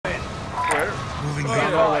Moving Be here.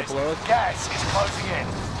 advised, gas is closing in.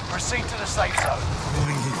 Proceed to the safe zone.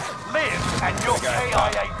 Moving here. Live and your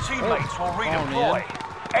KIA teammates will redeploy.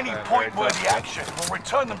 Any point-worthy action will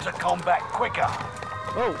return them to combat quicker.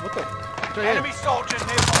 Oh, what the? Enemy soldiers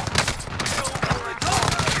nearby.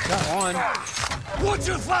 Got one. Watch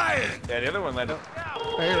your fire! Yeah, the other one landed.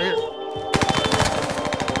 Right here.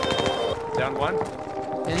 Down one.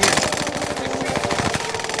 In here.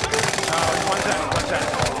 One shot.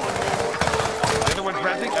 The other one's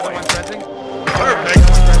pressing. Perfect!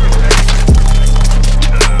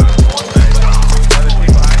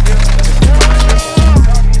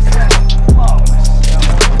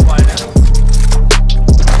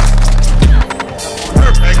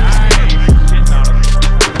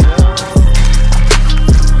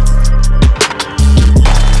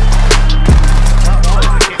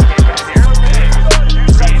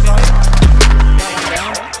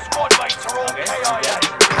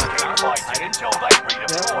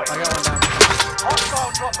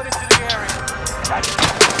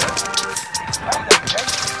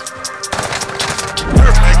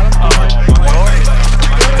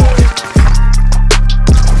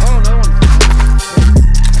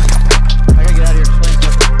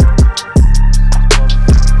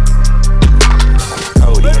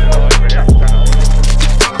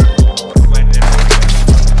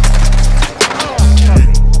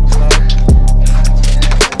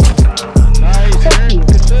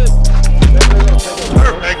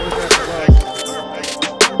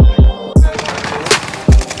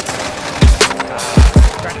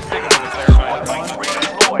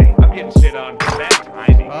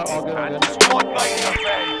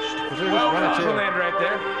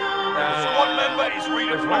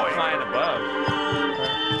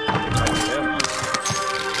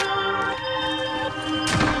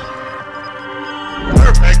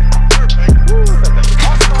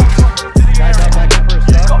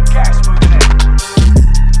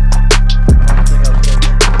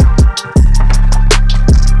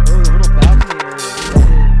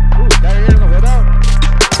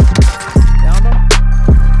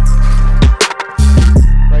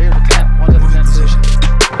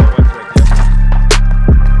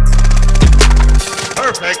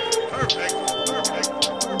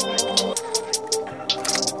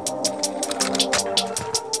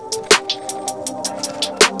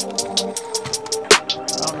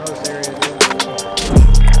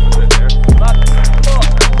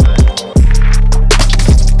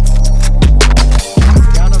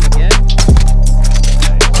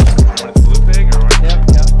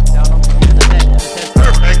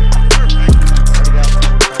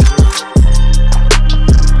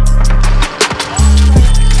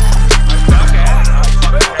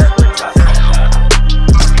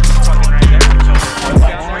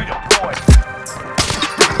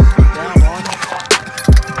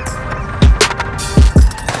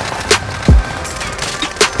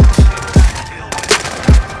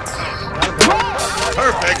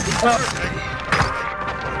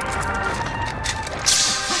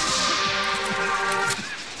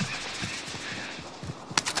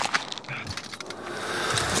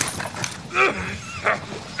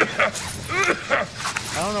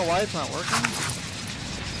 I don't know why it's not working.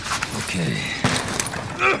 Okay.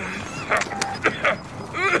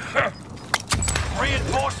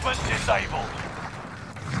 Reinforcement disabled.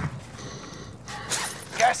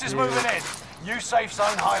 Gas is moving in. New safe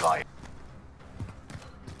zone highlight.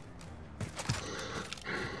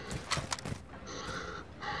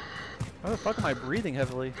 Why the fuck am I breathing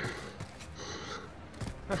heavily?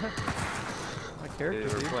 My character,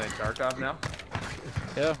 We're dude. playing Tarkov now.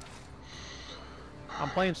 Yeah. I'm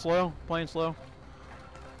playing slow, I'm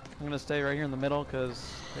gonna stay right here in the middle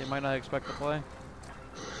because they might not expect to play.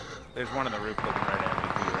 There's one on the roof looking right at me.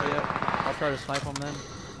 Too, right? Yeah, I'll try to snipe them then.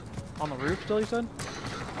 On the roof still, you said?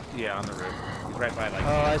 Yeah, on the roof. He's right by like.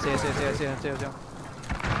 Oh, I see. He just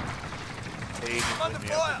lit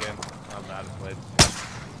me up again. I'm not as played.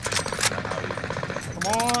 Come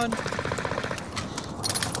on!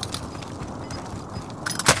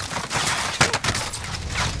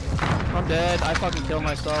 I'm dead. I fucking killed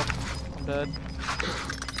myself. I'm dead.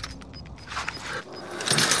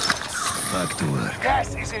 Back to work.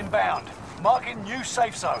 Gas is inbound. Marking new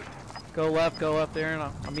safe zone. Go left there, and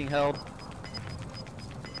I'm being held.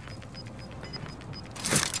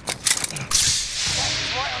 Gas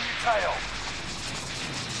is right on your tail.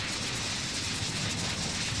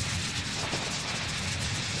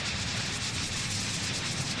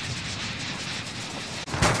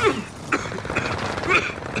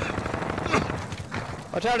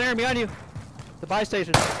 Watch out, Aaron, behind you. The buy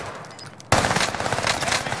station. Enemy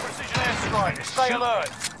precision airstrike. Stay alert.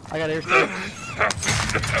 I got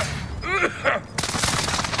airstrike.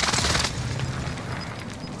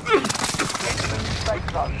 Stay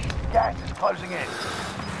close. Gas is closing in.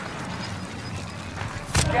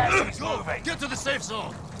 Gas is moving. Get to the safe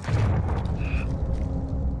zone.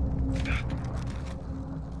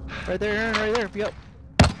 Right there, Aaron, right there. Yep.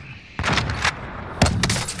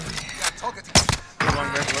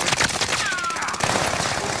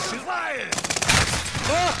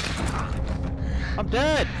 I'm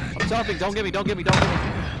dead! I'm selfing, don't get me. I'm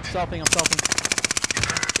selfing.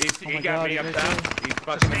 He got God, me up he's top. right He's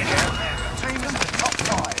fucking me down. Team them to top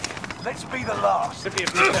 5. Let's be the last. Should be a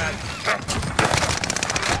blue shot.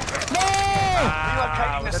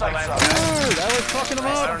 Relocating the safe zone. Dude, that was fucking him I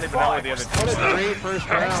up! don't even know where the other What a great first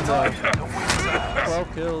round, though. The wind's ours.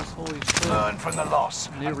 12 kills, holy shit. Learn from the loss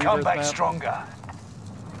New and come Rebirth back Map. stronger.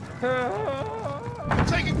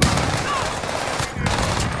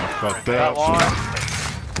 Fuck Got that. one.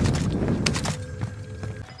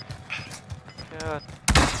 God.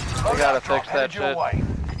 I gotta fix that shit.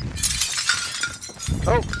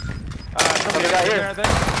 Oh! Somebody got got here. here, I think.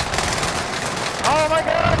 Oh my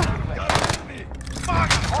god!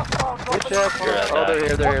 Good job. Oh, they're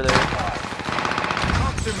here. They're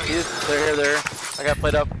here. I got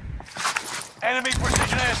played up. Enemy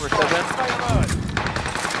precision airstrike. Precision. Stay alert.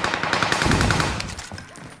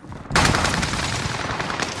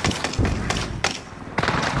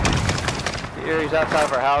 Here, he's outside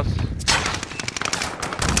of our house.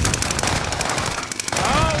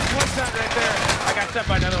 Oh, one shot right there. I got shot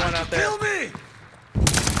by another one out there. Kill me!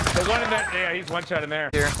 There's one in there. Yeah, he's one shot in there.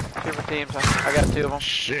 Here, different teams. I got 2 of them.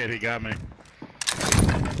 Shit, he got me.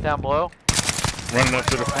 Down below. Running up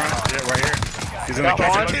to the front. Yeah, right here. He's in the Got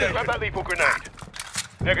one. kitchen. Grab that lethal grenade.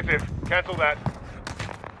 Negative. Cancel that.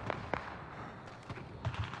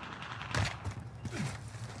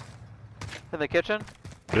 In the kitchen.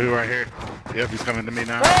 Dude, right here. Yep, he's coming to me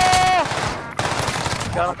now.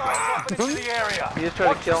 Got him. Dropping into the area. He just tried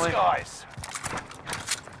to Watch kill the me. skies.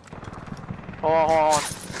 Hold on.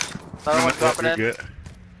 Another one dropping You're in. good.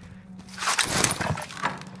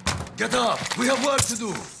 Get up. We have work to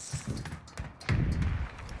do.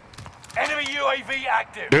 Enemy UAV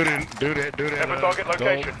active. Do that. Have a target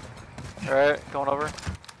location. Alright, going over.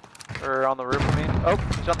 Or on the roof, I mean. Oh,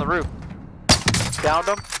 he's on the roof. Downed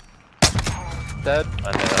him. Dead.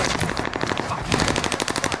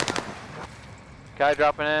 Guy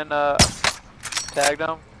dropping in, tagged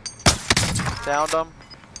him. Downed him.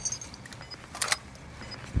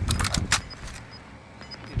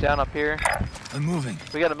 He's down up here. I'm moving.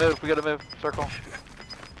 We gotta move. Circle.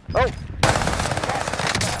 Oh!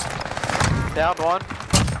 Downed one.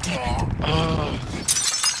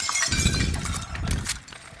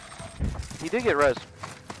 He did get res.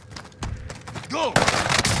 Go!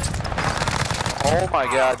 Oh my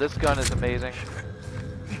god, this gun is amazing.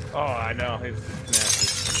 Oh, I know. It's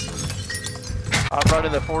nasty. I'm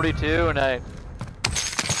running the 42 and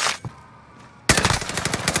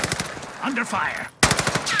Under fire.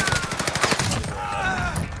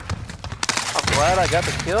 I'm glad I got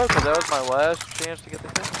the kill because that was my last chance to get the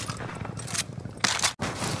kill.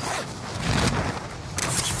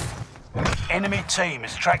 Enemy team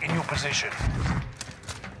is tracking your position.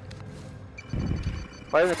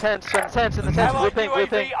 Right in the tents, blue Allied pink.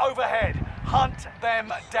 UAV overhead. Hunt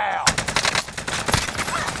them down.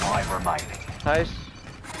 5 remaining. Nice.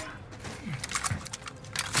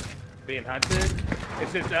 Being hunted.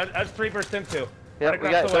 It's just us 3% too. Yeah, Right we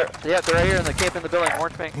across got. the way. They're right here in the camp in the building.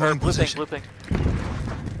 Orange pink, We're or in blue position. pink.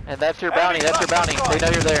 And that's your bounty. That's your bounty. They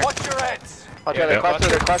know you're there. Watch your heads. Watch Yeah, out, they yeah.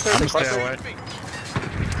 cluster. I'm staying away.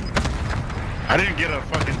 I didn't get a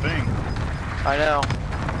fucking thing. I know.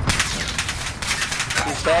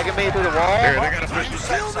 He's tagging me through the wall. Here, they got a fish.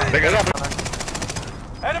 They got a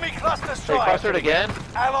Enemy cluster They strike. clustered again.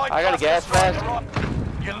 Allied I got a gas cluster strike. mask.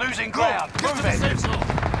 You're losing ground. Get to Move the it. safe zone.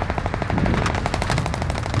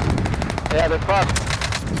 Yeah, they're fucked.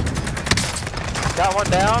 Got one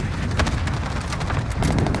down.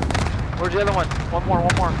 Where's the other one? One more.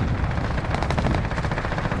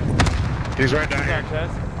 He's right down here.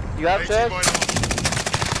 Chest. You have chest?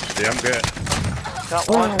 Yeah, I'm good. Got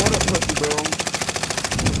one.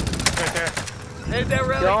 Right there. There's their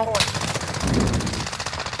rally Kill. point.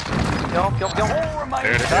 Kill him. All remaining.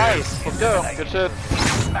 There it is. Nice. Let's go. Good shit.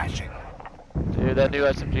 Smashing. Dude, that new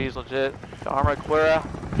SMG is legit. The ARMAGUERRA.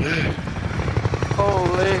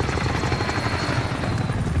 Holy.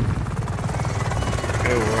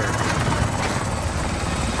 Good work.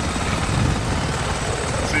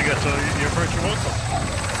 So you got your first welcome.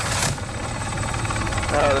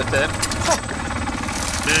 Oh, that's it.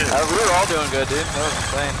 Yeah. We were all doing good, dude. That was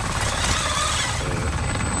insane.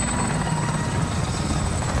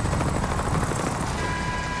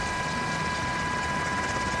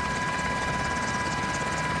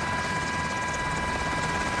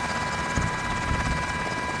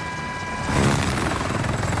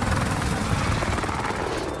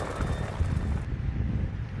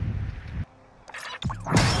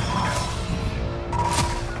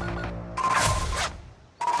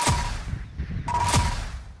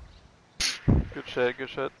 shit, good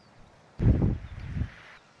shit.